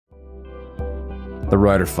The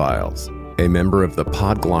Writer Files, a member of the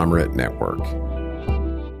Podglomerate Network.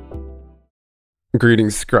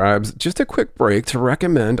 Greetings, scribes. Just a quick break to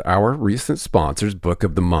recommend our recent sponsor's Book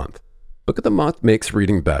of the Month. Book of the Month makes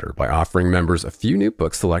reading better by offering members a few new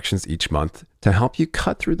book selections each month to help you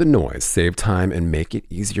cut through the noise, save time, and make it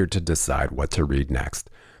easier to decide what to read next.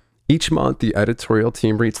 Each month, the editorial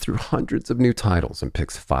team reads through hundreds of new titles and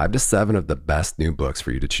picks 5 to 7 of the best new books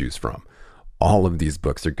for you to choose from. All of these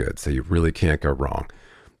books are good, so you really can't go wrong.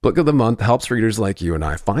 Book of the Month helps readers like you and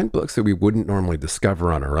I find books that we wouldn't normally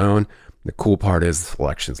discover on our own. The cool part is the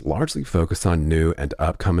selections largely focus on new and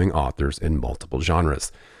upcoming authors in multiple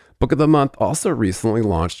genres. Book of the Month also recently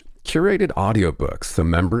launched curated audiobooks, so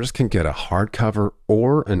members can get a hardcover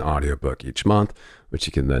or an audiobook each month, which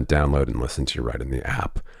you can then download and listen to right in the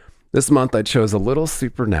app. This month, I chose A Little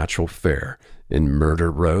Supernatural Fare in Murder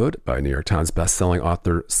Road by New York Times bestselling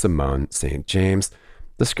author Simone St. James,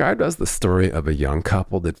 described as the story of a young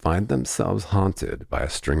couple that find themselves haunted by a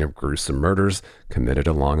string of gruesome murders committed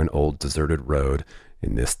along an old deserted road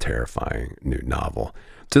in this terrifying new novel.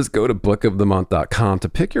 Just go to bookofthemonth.com to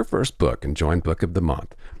pick your first book and join Book of the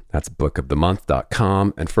Month. That's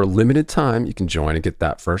bookofthemonth.com, and for a limited time, you can join and get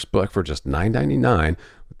that first book for just $9.99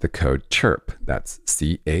 with the code CHIRP. That's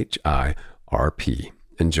CHIRP.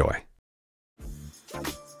 Enjoy.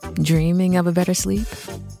 Dreaming of a better sleep?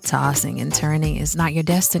 Tossing and turning is not your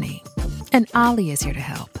destiny. And Ollie is here to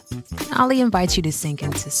help. Ollie invites you to sink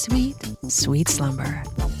into sweet, sweet slumber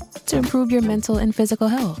to improve your mental and physical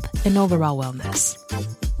health and overall wellness.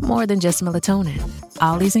 More than just melatonin,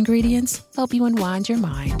 Ollie's ingredients help you unwind your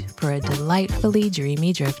mind for a delightfully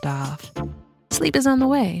dreamy drift off. Sleep is on the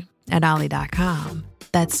way at Ollie.com.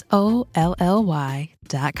 That's OLLY.com.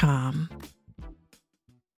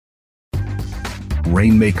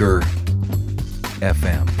 Rainmaker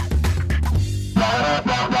FM.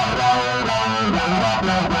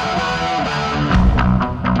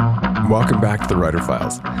 Welcome back to The Writer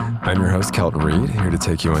Files. I'm your host, Kelton Reed, here to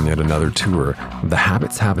take you on yet another tour of the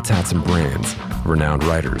habits, habitats, and brains of renowned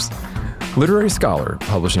writers. Literary scholar,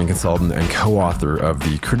 publishing consultant, and co-author of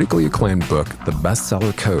the critically acclaimed book, The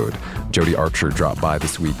Bestseller Code, Jodie Archer dropped by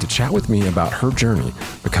this week to chat with me about her journey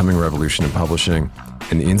becoming revolution in publishing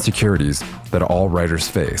and the insecurities that all writers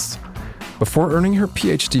face. Before earning her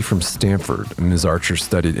PhD from Stanford, Ms. Archer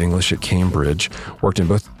studied English at Cambridge, worked in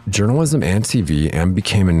both journalism and TV, and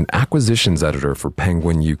became an acquisitions editor for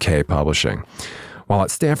Penguin UK Publishing. While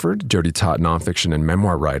at Stanford, Jodie taught nonfiction and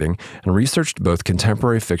memoir writing and researched both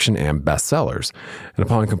contemporary fiction and bestsellers. And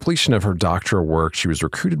upon completion of her doctoral work, she was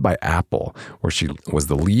recruited by Apple, where she was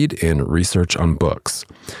the lead in research on books.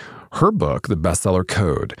 Her book, The Bestseller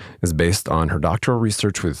Code, is based on her doctoral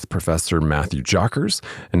research with Professor Matthew Jockers,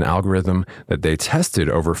 an algorithm that they tested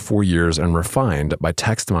over 4 years and refined by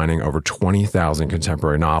text mining over 20,000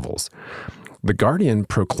 contemporary novels. The Guardian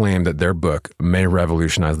proclaimed that their book may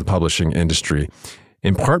revolutionize the publishing industry,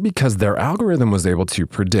 in part because their algorithm was able to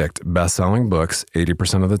predict best-selling books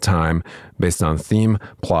 80% of the time based on theme,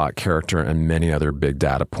 plot, character, and many other big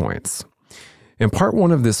data points. In part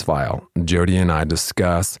 1 of this file, Jodie and I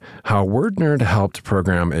discuss how Word Nerd helped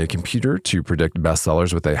program a computer to predict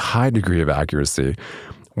bestsellers with a high degree of accuracy,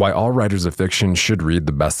 why all writers of fiction should read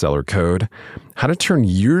The Bestseller Code, how to turn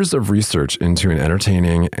years of research into an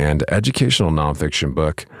entertaining and educational nonfiction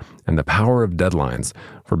book, and the power of deadlines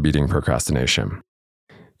for beating procrastination.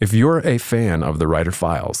 If you're a fan of The Writer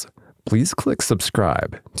Files, please click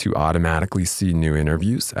subscribe to automatically see new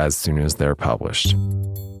interviews as soon as they're published.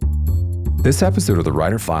 This episode of The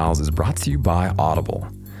Writer Files is brought to you by Audible.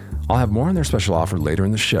 I'll have more on their special offer later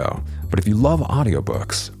in the show, but if you love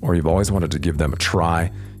audiobooks or you've always wanted to give them a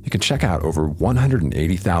try, you can check out over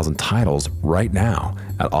 180,000 titles right now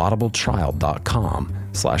at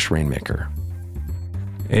audibletrial.com/rainmaker.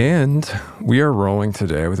 And we are rolling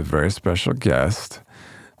today with a very special guest.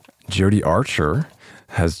 Jodie Archer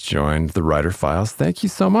has joined The Writer Files. Thank you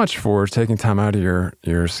so much for taking time out of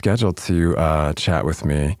your schedule to chat with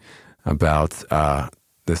me about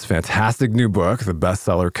this fantastic new book, The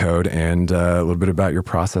Bestseller Code, and a little bit about your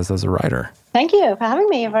process as a writer. Thank you for having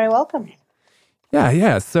me. You're very welcome.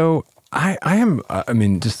 Yeah. So I am,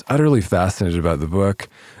 just utterly fascinated about the book.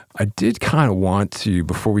 I did kind of want to,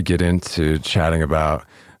 before we get into chatting about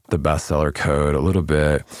The Bestseller Code a little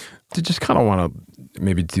bit, to just kind of want to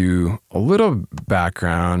maybe do a little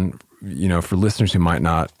background, for listeners who might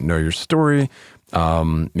not know your story.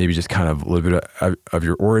 Maybe just kind of a little bit of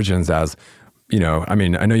your origins as, I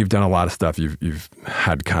know you've done a lot of stuff. You've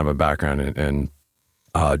had kind of a background in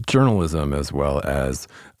journalism as well as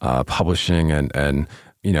publishing and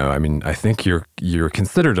I mean, I think you're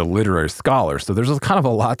considered a literary scholar, so there's kind of a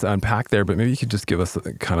lot to unpack there. But maybe you could just give us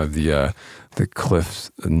kind of the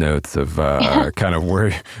cliff notes of kind of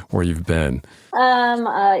where you've been.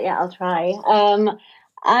 Yeah, I'll try.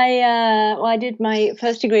 I did my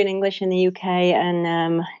first degree in English in the UK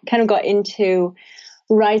and kind of got into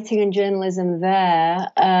writing and journalism there,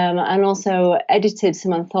 and also edited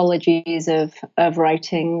some anthologies of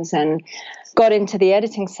writings and got into the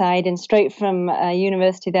editing side. And straight from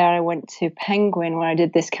university there, I went to Penguin, where I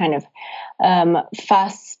did this kind of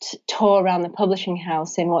fast tour around the publishing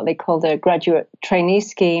house in what they called a graduate trainee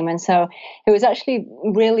scheme. And so it was actually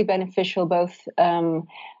really beneficial, both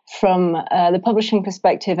from the publishing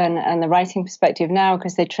perspective and the writing perspective now,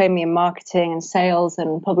 because they trained me in marketing and sales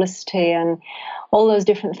and publicity and all those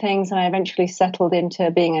different things. And I eventually settled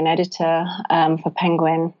into being an editor for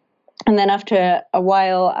Penguin. And then after a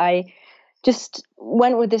while, I just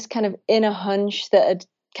went with this kind of inner hunch that had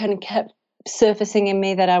kind of kept surfacing in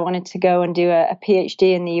me, that I wanted to go and do a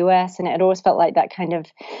PhD in the US. And it had always felt like that kind of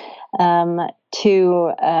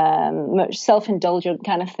too much self-indulgent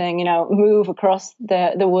kind of thing, move across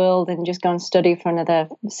the world and just go and study for another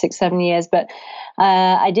 6-7 years. But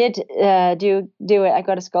I did do it. I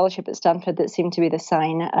got a scholarship at Stanford that seemed to be the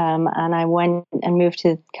sign, and I went and moved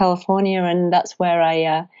to California, and that's where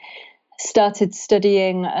I started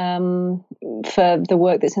studying for the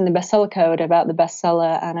work that's in the Bestseller Code about the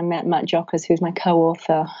bestseller, and I met Matt Jockers, who's my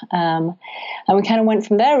co-author, and we kind of went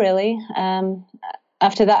from there, really.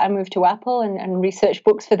 After that, I moved to Apple and researched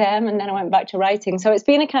books for them, and then I went back to writing. So it's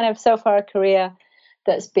been a kind of, so far, a career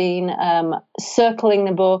that's been circling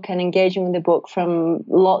the book and engaging with the book from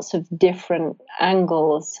lots of different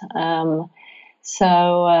angles.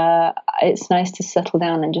 So it's nice to settle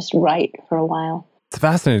down and just write for a while. It's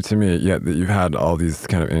fascinating to me, that you've had all these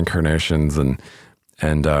kind of incarnations, and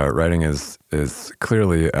writing is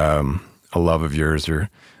clearly a love of yours. You're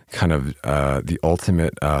kind of the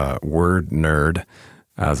ultimate word nerd,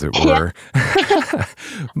 as it were. Yeah.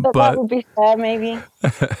 but that would be fair, maybe.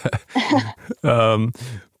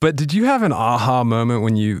 But did you have an aha moment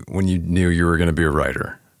when you knew you were going to be a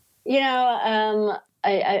writer?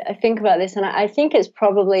 I think about this, and I think it's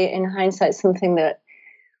probably, in hindsight, something that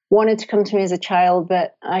wanted to come to me as a child,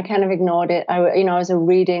 but I kind of ignored it. I was a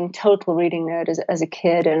total reading nerd as a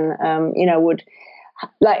kid, and would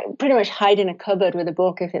pretty much hide in a cupboard with a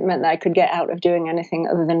book if it meant that I could get out of doing anything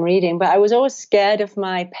other than reading. But I was always scared of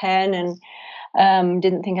my pen, and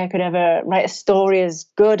didn't think I could ever write a story as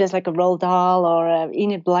good as like a Roald Dahl or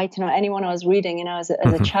Enid Blyton or anyone I was reading, as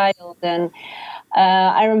a child. And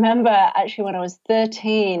I remember actually when I was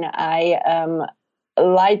 13, I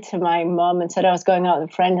lied to my mom and said I was going out with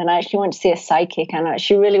a friend, and I actually went to see a psychic, and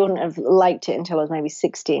she really wouldn't have liked it until I was maybe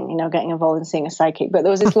 16, getting involved in seeing a psychic. But there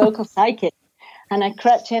was this local psychic, and I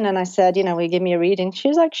crept in and I said, will you give me a reading? She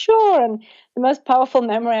was like, sure. And the most powerful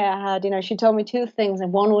memory I had, she told me two things.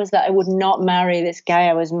 And one was that I would not marry this guy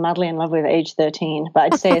I was madly in love with at age 13, but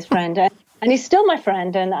I'd stay his friend. And he's still my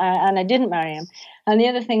friend, and I didn't marry him. And the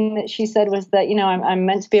other thing that she said was that, I'm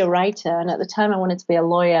meant to be a writer. And at the time I wanted to be a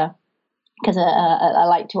lawyer, because I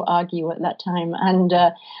liked to argue at that time. And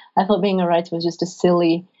I thought being a writer was just a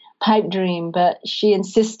silly pipe dream, but she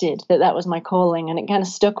insisted that was my calling, and it kind of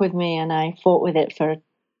stuck with me, and I fought with it for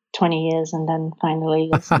 20 years, and then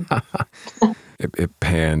finally listened. It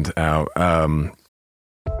panned out.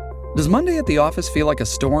 Does Monday at the office feel like a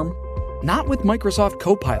storm? Not with Microsoft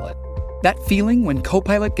Copilot. That feeling when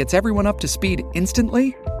Copilot gets everyone up to speed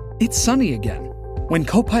instantly? It's sunny again. When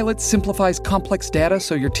Copilot simplifies complex data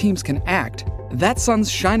so your teams can act, that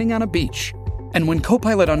sun's shining on a beach. And when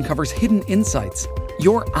Copilot uncovers hidden insights,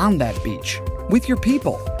 you're on that beach with your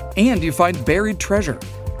people, and you find buried treasure.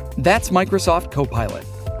 That's Microsoft Copilot.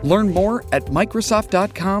 Learn more at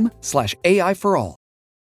Microsoft.com/AI for all.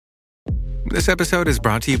 This episode is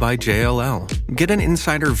brought to you by JLL. Get an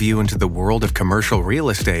insider view into the world of commercial real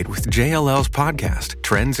estate with JLL's podcast,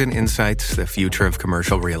 Trends and Insights, the Future of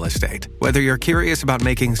Commercial Real Estate. Whether you're curious about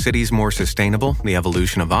making cities more sustainable, the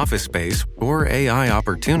evolution of office space, or AI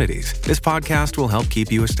opportunities, this podcast will help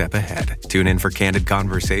keep you a step ahead. Tune in for candid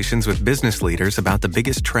conversations with business leaders about the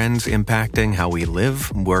biggest trends impacting how we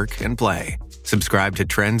live, work, and play. Subscribe to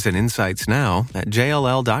Trends and Insights now at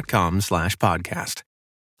jll.com/podcast.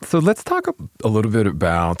 So let's talk a little bit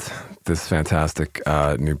about this fantastic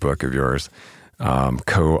new book of yours,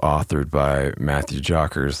 co-authored by Matthew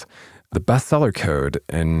Jockers, The Bestseller Code.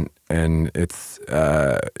 And it's,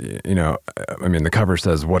 the cover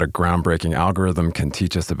says, what a groundbreaking algorithm can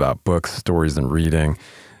teach us about books, stories, and reading.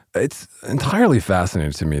 It's entirely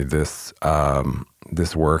fascinating to me, this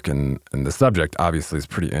this work and the subject obviously is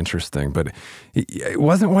pretty interesting, but it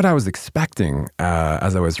wasn't what I was expecting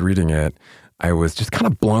as I was reading it. I was just kind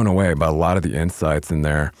of blown away by a lot of the insights in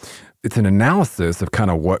there. It's an analysis of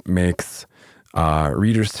kind of what makes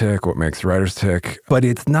readers tick, what makes writers tick, but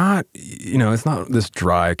it's not, it's not this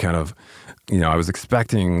dry kind of, I was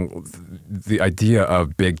expecting the idea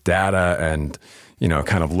of big data and,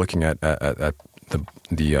 kind of looking at the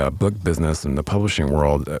book business and the publishing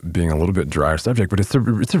world being a little bit drier subject, but it's a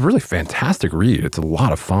really fantastic read. It's a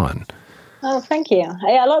lot of fun. Oh, thank you.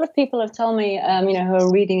 Yeah, a lot of people have told me, who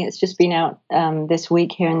are reading it's just been out this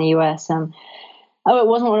week here in the US. It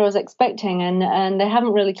wasn't what I was expecting, and they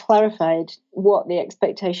haven't really clarified what the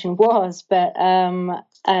expectation was. But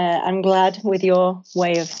I'm glad with your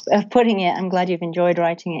way of putting it. I'm glad you've enjoyed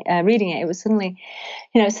reading it. It was certainly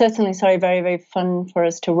very, very fun for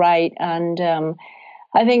us to write, and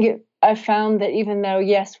I found that even though,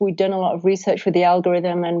 yes, we'd done a lot of research with the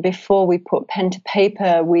algorithm, and before we put pen to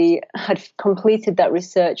paper, we had completed that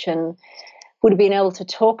research and would have been able to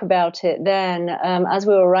talk about it then. As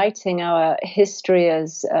we were writing, our history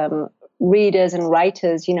as readers and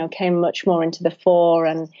writers, came much more into the fore.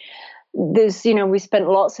 And there's, we spent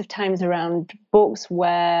lots of times around books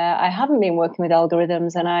where I haven't been working with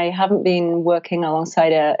algorithms and I haven't been working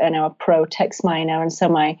alongside a pro text miner. And so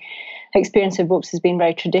my experience of books has been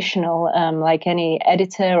very traditional, like any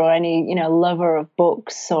editor or any, lover of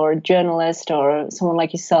books or a journalist or someone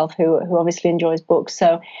like yourself who obviously enjoys books.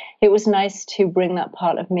 So it was nice to bring that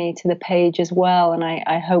part of me to the page as well. And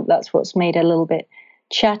I hope that's what's made it a little bit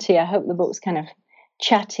chatty. I hope the book's kind of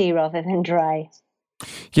chatty rather than dry.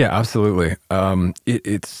 Yeah, absolutely.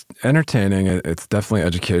 It's entertaining. It's definitely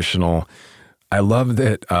educational. I love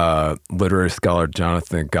that literary scholar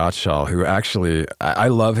Jonathan Gottschall, who actually, I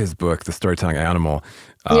love his book, The Storytelling Animal,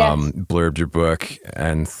 blurbed your book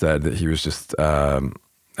and said that he was just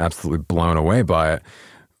absolutely blown away by it.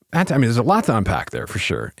 And, there's a lot to unpack there for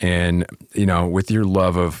sure. And, with your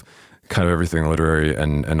love of kind of everything literary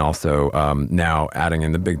and also now adding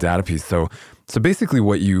in the big data piece. So basically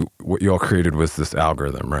what you all created was this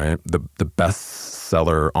algorithm, right? The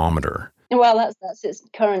Bestseller-ometer. Well, that's its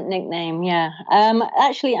current nickname, yeah.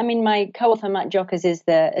 Actually, my co-author Matt Jockers is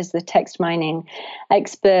the text mining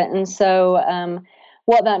expert, and so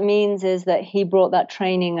what that means is that he brought that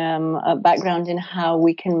training, a background in how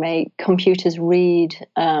we can make computers read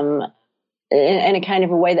in a kind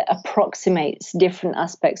of a way that approximates different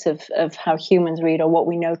aspects of how humans read or what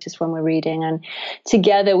we notice when we're reading. And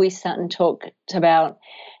together we sat and talked about,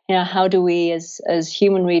 how do we as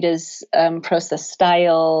human readers process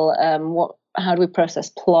style, how do we process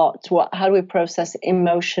plot, how do we process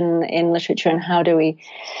emotion in literature, and how do we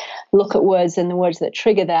look at words and the words that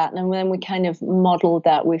trigger that. And then we kind of modeled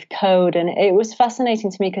that with code. And it was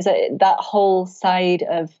fascinating to me because that whole side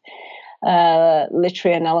of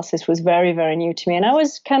literary analysis was very, very new to me. And I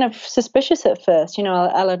was kind of suspicious at first.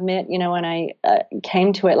 I'll admit, when I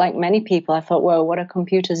came to it, like many people, I thought, whoa, what are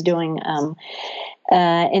computers doing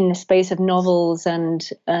in the space of novels and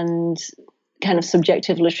kind of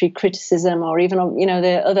subjective literary criticism, or even,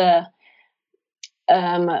 the other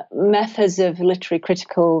methods of literary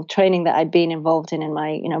critical training that I'd been involved in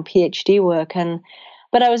my, PhD work.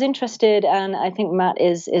 But I was interested, and I think Matt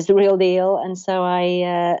is the real deal. And so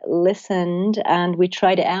I listened, and we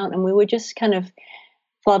tried it out, and we were just kind of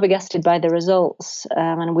flabbergasted by the results.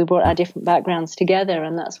 And we brought our different backgrounds together,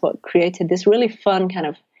 and that's what created this really fun kind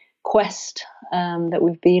of quest that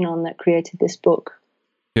we've been on that created this book.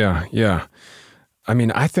 Yeah.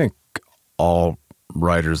 I think all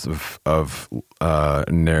writers of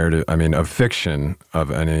narrative, of fiction of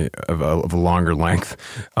a longer length,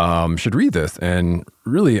 should read this. And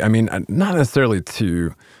really, not necessarily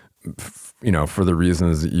to, for the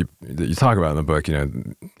reasons that you talk about in the book.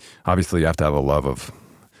 Obviously you have to have a love of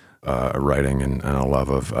writing and a love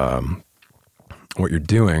of what you're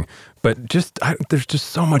doing. But there's just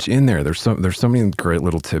so much in there. There's so many great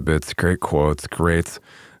little tidbits, great quotes, great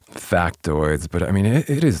factoids, but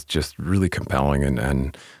it is just really compelling,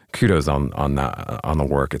 and kudos on the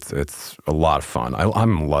work. It's a lot of fun.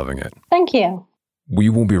 I'm loving it. Thank you. We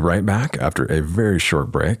will be right back after a very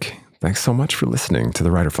short break. Thanks so much for listening to The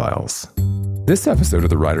Writer Files. This episode of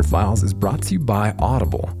The Writer Files is brought to you by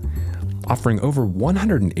Audible. Offering over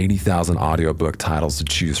 180,000 audiobook titles to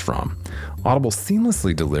choose from, Audible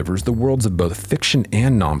seamlessly delivers the worlds of both fiction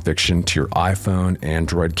and nonfiction to your iPhone,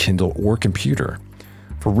 Android, Kindle, or computer.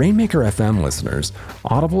 For Rainmaker FM listeners,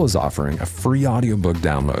 Audible is offering a free audiobook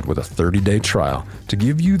download with a 30-day trial to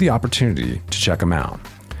give you the opportunity to check them out.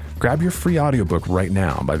 Grab your free audiobook right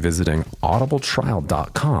now by visiting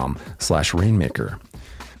audibletrial.com/Rainmaker.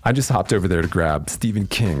 I just hopped over there to grab Stephen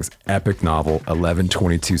King's epic novel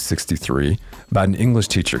 11/22/63 about an English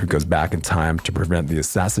teacher who goes back in time to prevent the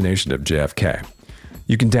assassination of JFK.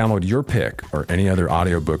 You can download your pick or any other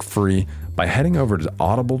audiobook free by heading over to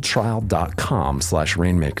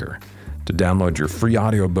audibletrial.com/rainmaker. To download your free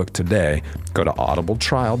audiobook today, go to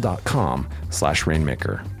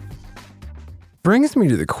audibletrial.com/rainmaker. Brings me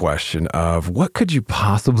to the question of what could you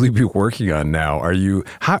possibly be working on now?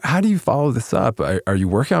 How do you follow this up? Are you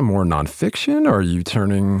working on more nonfiction, or are you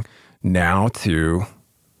turning now to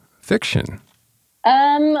fiction?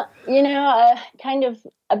 Kind of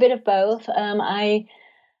a bit of both. I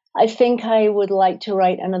think I would like to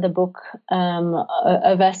write another book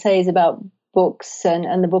of essays about books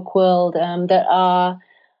and the book world that are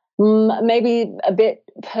maybe a bit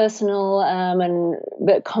personal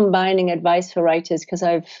but combining advice for writers, because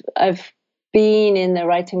I've been in the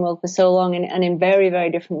writing world for so long and in very, very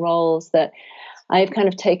different roles that I've kind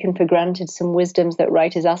of taken for granted some wisdoms that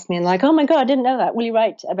writers ask me and like, oh my God, I didn't know that. Will you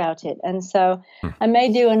write about it? And so I may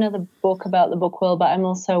do another book about the book world, but I'm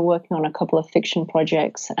also working on a couple of fiction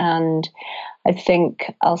projects, and I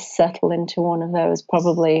think I'll settle into one of those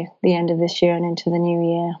probably the end of this year and into the new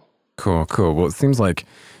year. Cool. Well, it seems like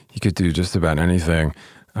you could do just about anything,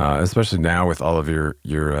 especially now with all of your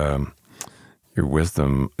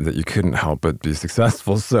wisdom, that you couldn't help but be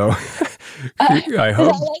successful. So I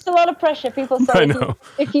hope. That's a lot of pressure. People say I know.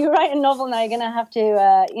 If you write a novel now, you're going to have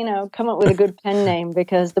to, come up with a good pen name,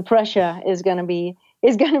 because the pressure is going to be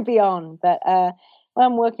on. But when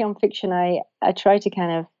I'm working on fiction, I try to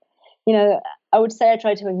kind of, I would say I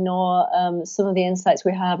try to ignore some of the insights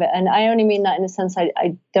we have. And I only mean that in the sense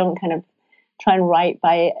I don't kind of try and write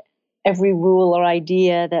by every rule or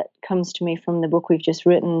idea that comes to me from the book we've just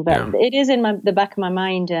written. But it is in the back of my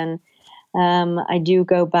mind, and I do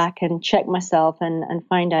go back and check myself and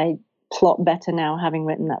find I plot better now having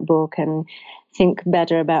written that book and think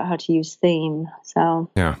better about how to use theme. So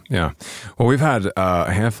yeah. Well, we've had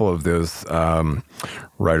a handful of those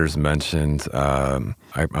writers mentioned. I'm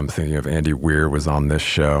thinking of Andy Weir was on this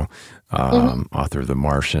show, author of The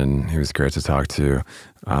Martian. He was great to talk to.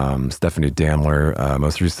 Stephanie Damler,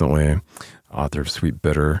 most recently, author of Sweet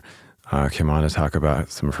Bitter, came on to talk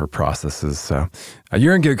about some of her processes. So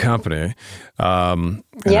you're in good company. And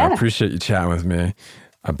I appreciate you chatting with me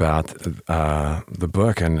about the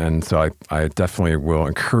book. And so I definitely will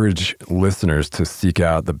encourage listeners to seek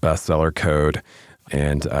out the Bestseller Code.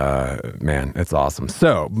 And man, it's awesome.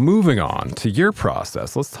 So moving on to your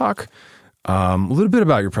process, let's talk a little bit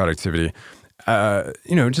about your productivity.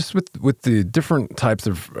 Just with the different types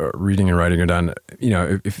of reading and writing you're done,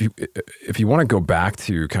 if you want to go back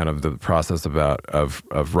to kind of the process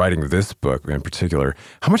of writing this book in particular,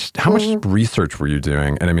 how much research were you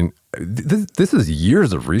doing? And I mean, this is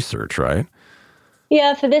years of research, right?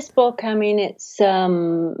 Yeah, for this book, I mean, it's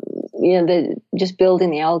just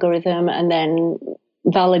building the algorithm and then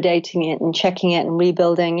validating it and checking it and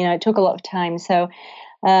rebuilding. It took a lot of time. So,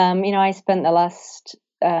 I spent the last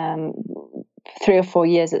 3 or 4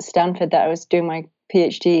 years at Stanford that I was doing my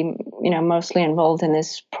PhD, mostly involved in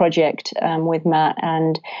this project with Matt,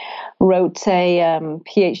 and wrote a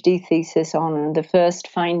PhD thesis on the first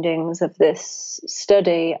findings of this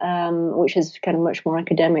study, which is kind of much more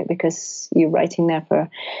academic because you're writing there for a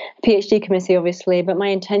PhD committee, obviously. But my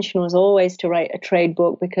intention was always to write a trade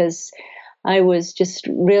book because I was just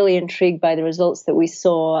really intrigued by the results that we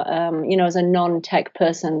saw, as a non-tech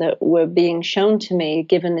person, that were being shown to me,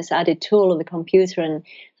 given this added tool of the computer and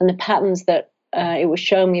the patterns that it was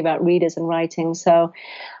showing me about readers and writing. So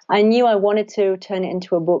I knew I wanted to turn it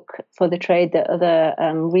into a book for the trade that other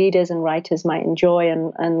readers and writers might enjoy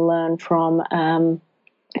and learn from. And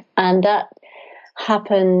that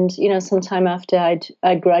happened, sometime after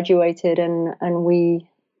I'd graduated, and we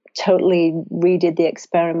totally redid the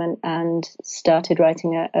experiment and started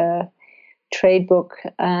writing a trade book.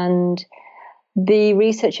 And the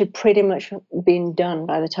research had pretty much been done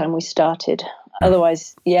by the time we started.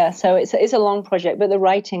 Otherwise, so it's a long project, but the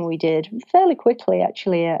writing we did fairly quickly,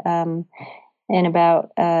 actually, in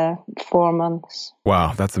about 4 months.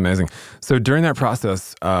 Wow, that's amazing. So during that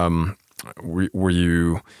process, were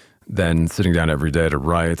you then sitting down every day to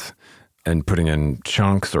write and putting in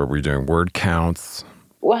chunks, or were you doing word counts?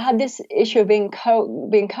 Well, I had this issue of being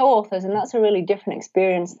co-authors, and that's a really different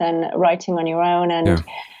experience than writing on your own. And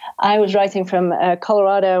I was writing from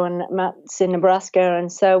Colorado, and Matt's in Nebraska,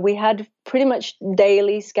 and so we had pretty much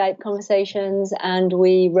daily Skype conversations, and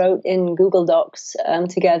we wrote in Google Docs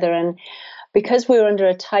together. And because we were under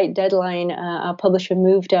a tight deadline, our publisher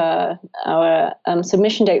moved our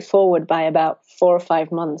submission date forward by about 4 or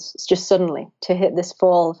 5 months, just suddenly, to hit this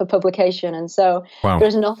fall for publication. And so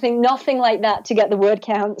there's nothing like that to get the word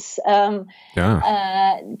counts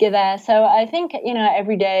get there. So I think,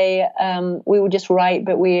 every day we would just write,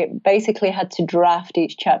 but we basically had to draft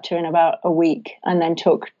each chapter in about a week, and then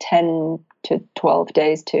took 10 to 12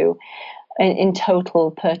 days in total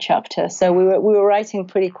per chapter. So we were writing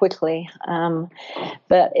pretty quickly,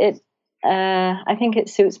 but I think it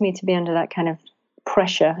suits me to be under that kind of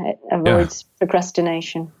pressure. It avoids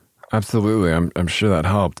procrastination. Absolutely. I'm sure that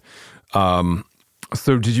helped.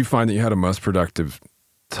 So did you find that you had a most productive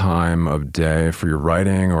time of day for your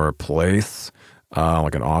writing, or a place,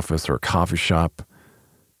 like an office or a coffee shop?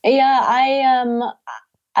 Yeah,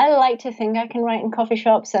 I like to think I can write in coffee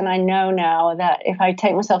shops, and I know now that if I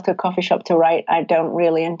take myself to a coffee shop to write, I don't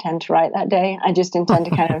really intend to write that day. I just intend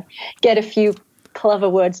to kind of get a few clever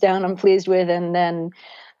words down I'm pleased with, and then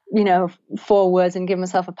 4 words, and give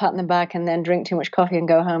myself a pat on the back, and then drink too much coffee and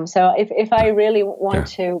go home. So if I really want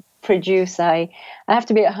to produce, I have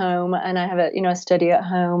to be at home, and I have a study at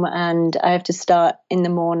home, and I have to start in the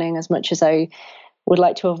morning as much as I would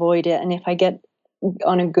like to avoid it. And if I get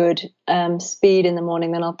on a good speed in the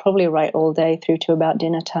morning, then I'll probably write all day through to about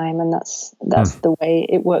dinner time, and that's the way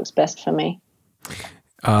it works best for me.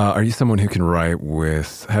 Are you someone who can write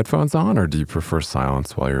with headphones on, or do you prefer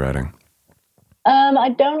silence while you're writing? I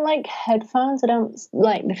don't like headphones. I don't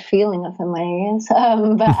like the feeling of them in my ears.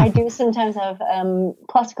 But I do sometimes have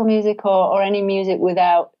classical music or any music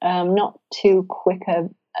without not too quick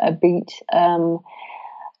a beat,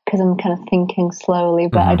 because I'm kind of thinking slowly.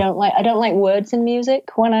 But I don't like words in music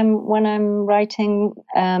when I'm writing.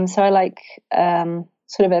 So I like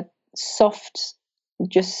sort of a soft,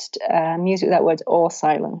 just music without words or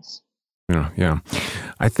silence. Yeah.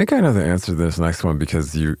 I think I know the answer to this next one,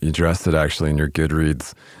 because you addressed it actually in your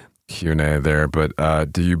Goodreads Q&A there. But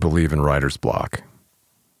do you believe in writer's block?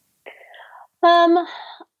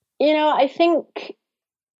 I think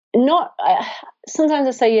not. Sometimes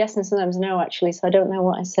I say yes and sometimes no, actually. So I don't know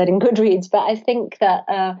what I said in Goodreads, but I think that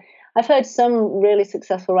I've heard some really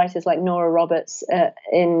successful writers like Nora Roberts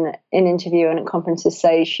in interview and at conferences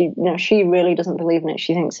say she really doesn't believe in it.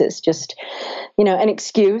 She thinks it's just, an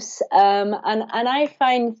excuse. And I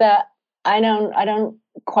find that I don't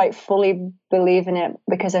quite fully believe in it,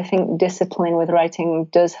 because I think discipline with writing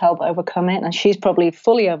does help overcome it. And she's probably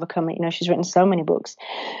fully overcome it. She's written so many books.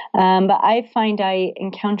 But I find I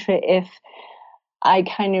encounter it if I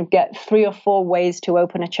kind of get 3 or 4 ways to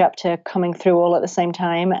open a chapter coming through all at the same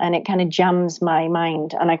time, and it kind of jams my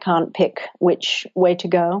mind, and I can't pick which way to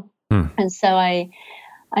go. And so I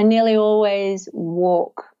nearly always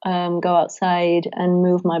walk, go outside and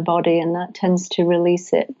move my body, and that tends to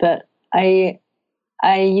release it. But I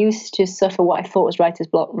used to suffer what I thought was writer's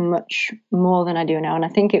block much more than I do now. And I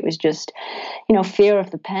think it was just, fear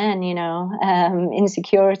of the pen,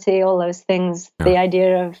 insecurity, all those things, the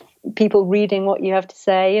idea of people reading what you have to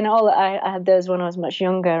say. I had those when I was much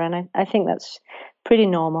younger, and I think that's pretty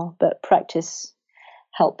normal, but practice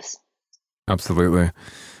helps. Absolutely.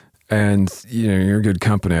 And, you're good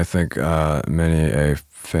company. I think many a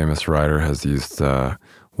famous writer has used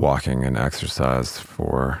walking and exercise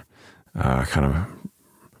for kind of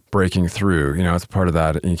breaking through. It's part of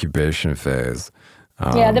that incubation phase.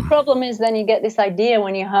 The problem is then you get this idea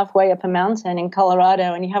when you're halfway up a mountain in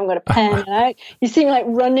Colorado and you haven't got a pen. And you see me like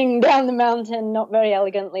running down the mountain, not very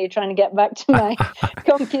elegantly, trying to get back to my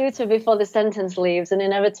computer before the sentence leaves. And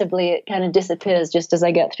inevitably it kind of disappears just as I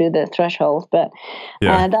get through the threshold. But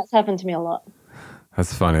that's happened to me a lot.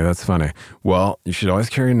 That's funny. Well, you should always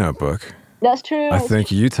carry a notebook. That's true. I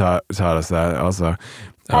think you taught us that also.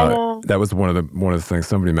 That was one of the things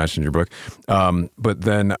somebody mentioned in your book. But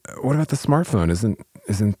then, what about the smartphone?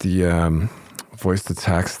 Isn't the voice to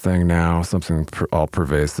text thing now something all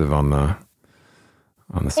pervasive on the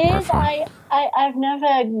smartphone? I've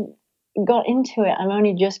never got into it. I'm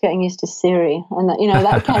only just getting used to Siri and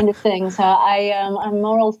that kind of thing. So I'm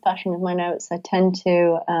more old fashioned with my notes. I tend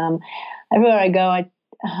to everywhere I go, I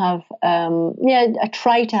have I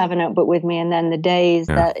try to have a notebook with me, and then the days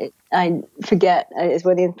that I forget is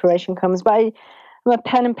where the inspiration comes. But I'm a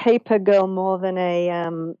pen and paper girl more than a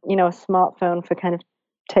smartphone for kind of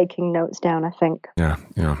taking notes down, I think. Yeah,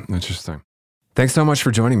 interesting. Thanks so much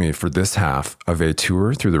for joining me for this half of a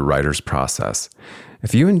tour through the writer's process.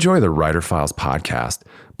 If you enjoy the Writer Files podcast,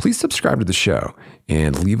 please subscribe to the show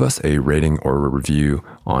and leave us a rating or a review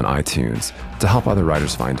on iTunes to help other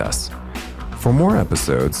writers find us. For more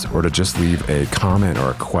episodes, or to just leave a comment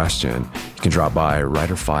or a question, you can drop by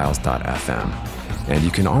writerfiles.fm. And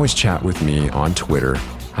you can always chat with me on Twitter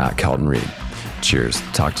at Kelton Reid. Cheers.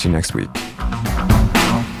 Talk to you next week.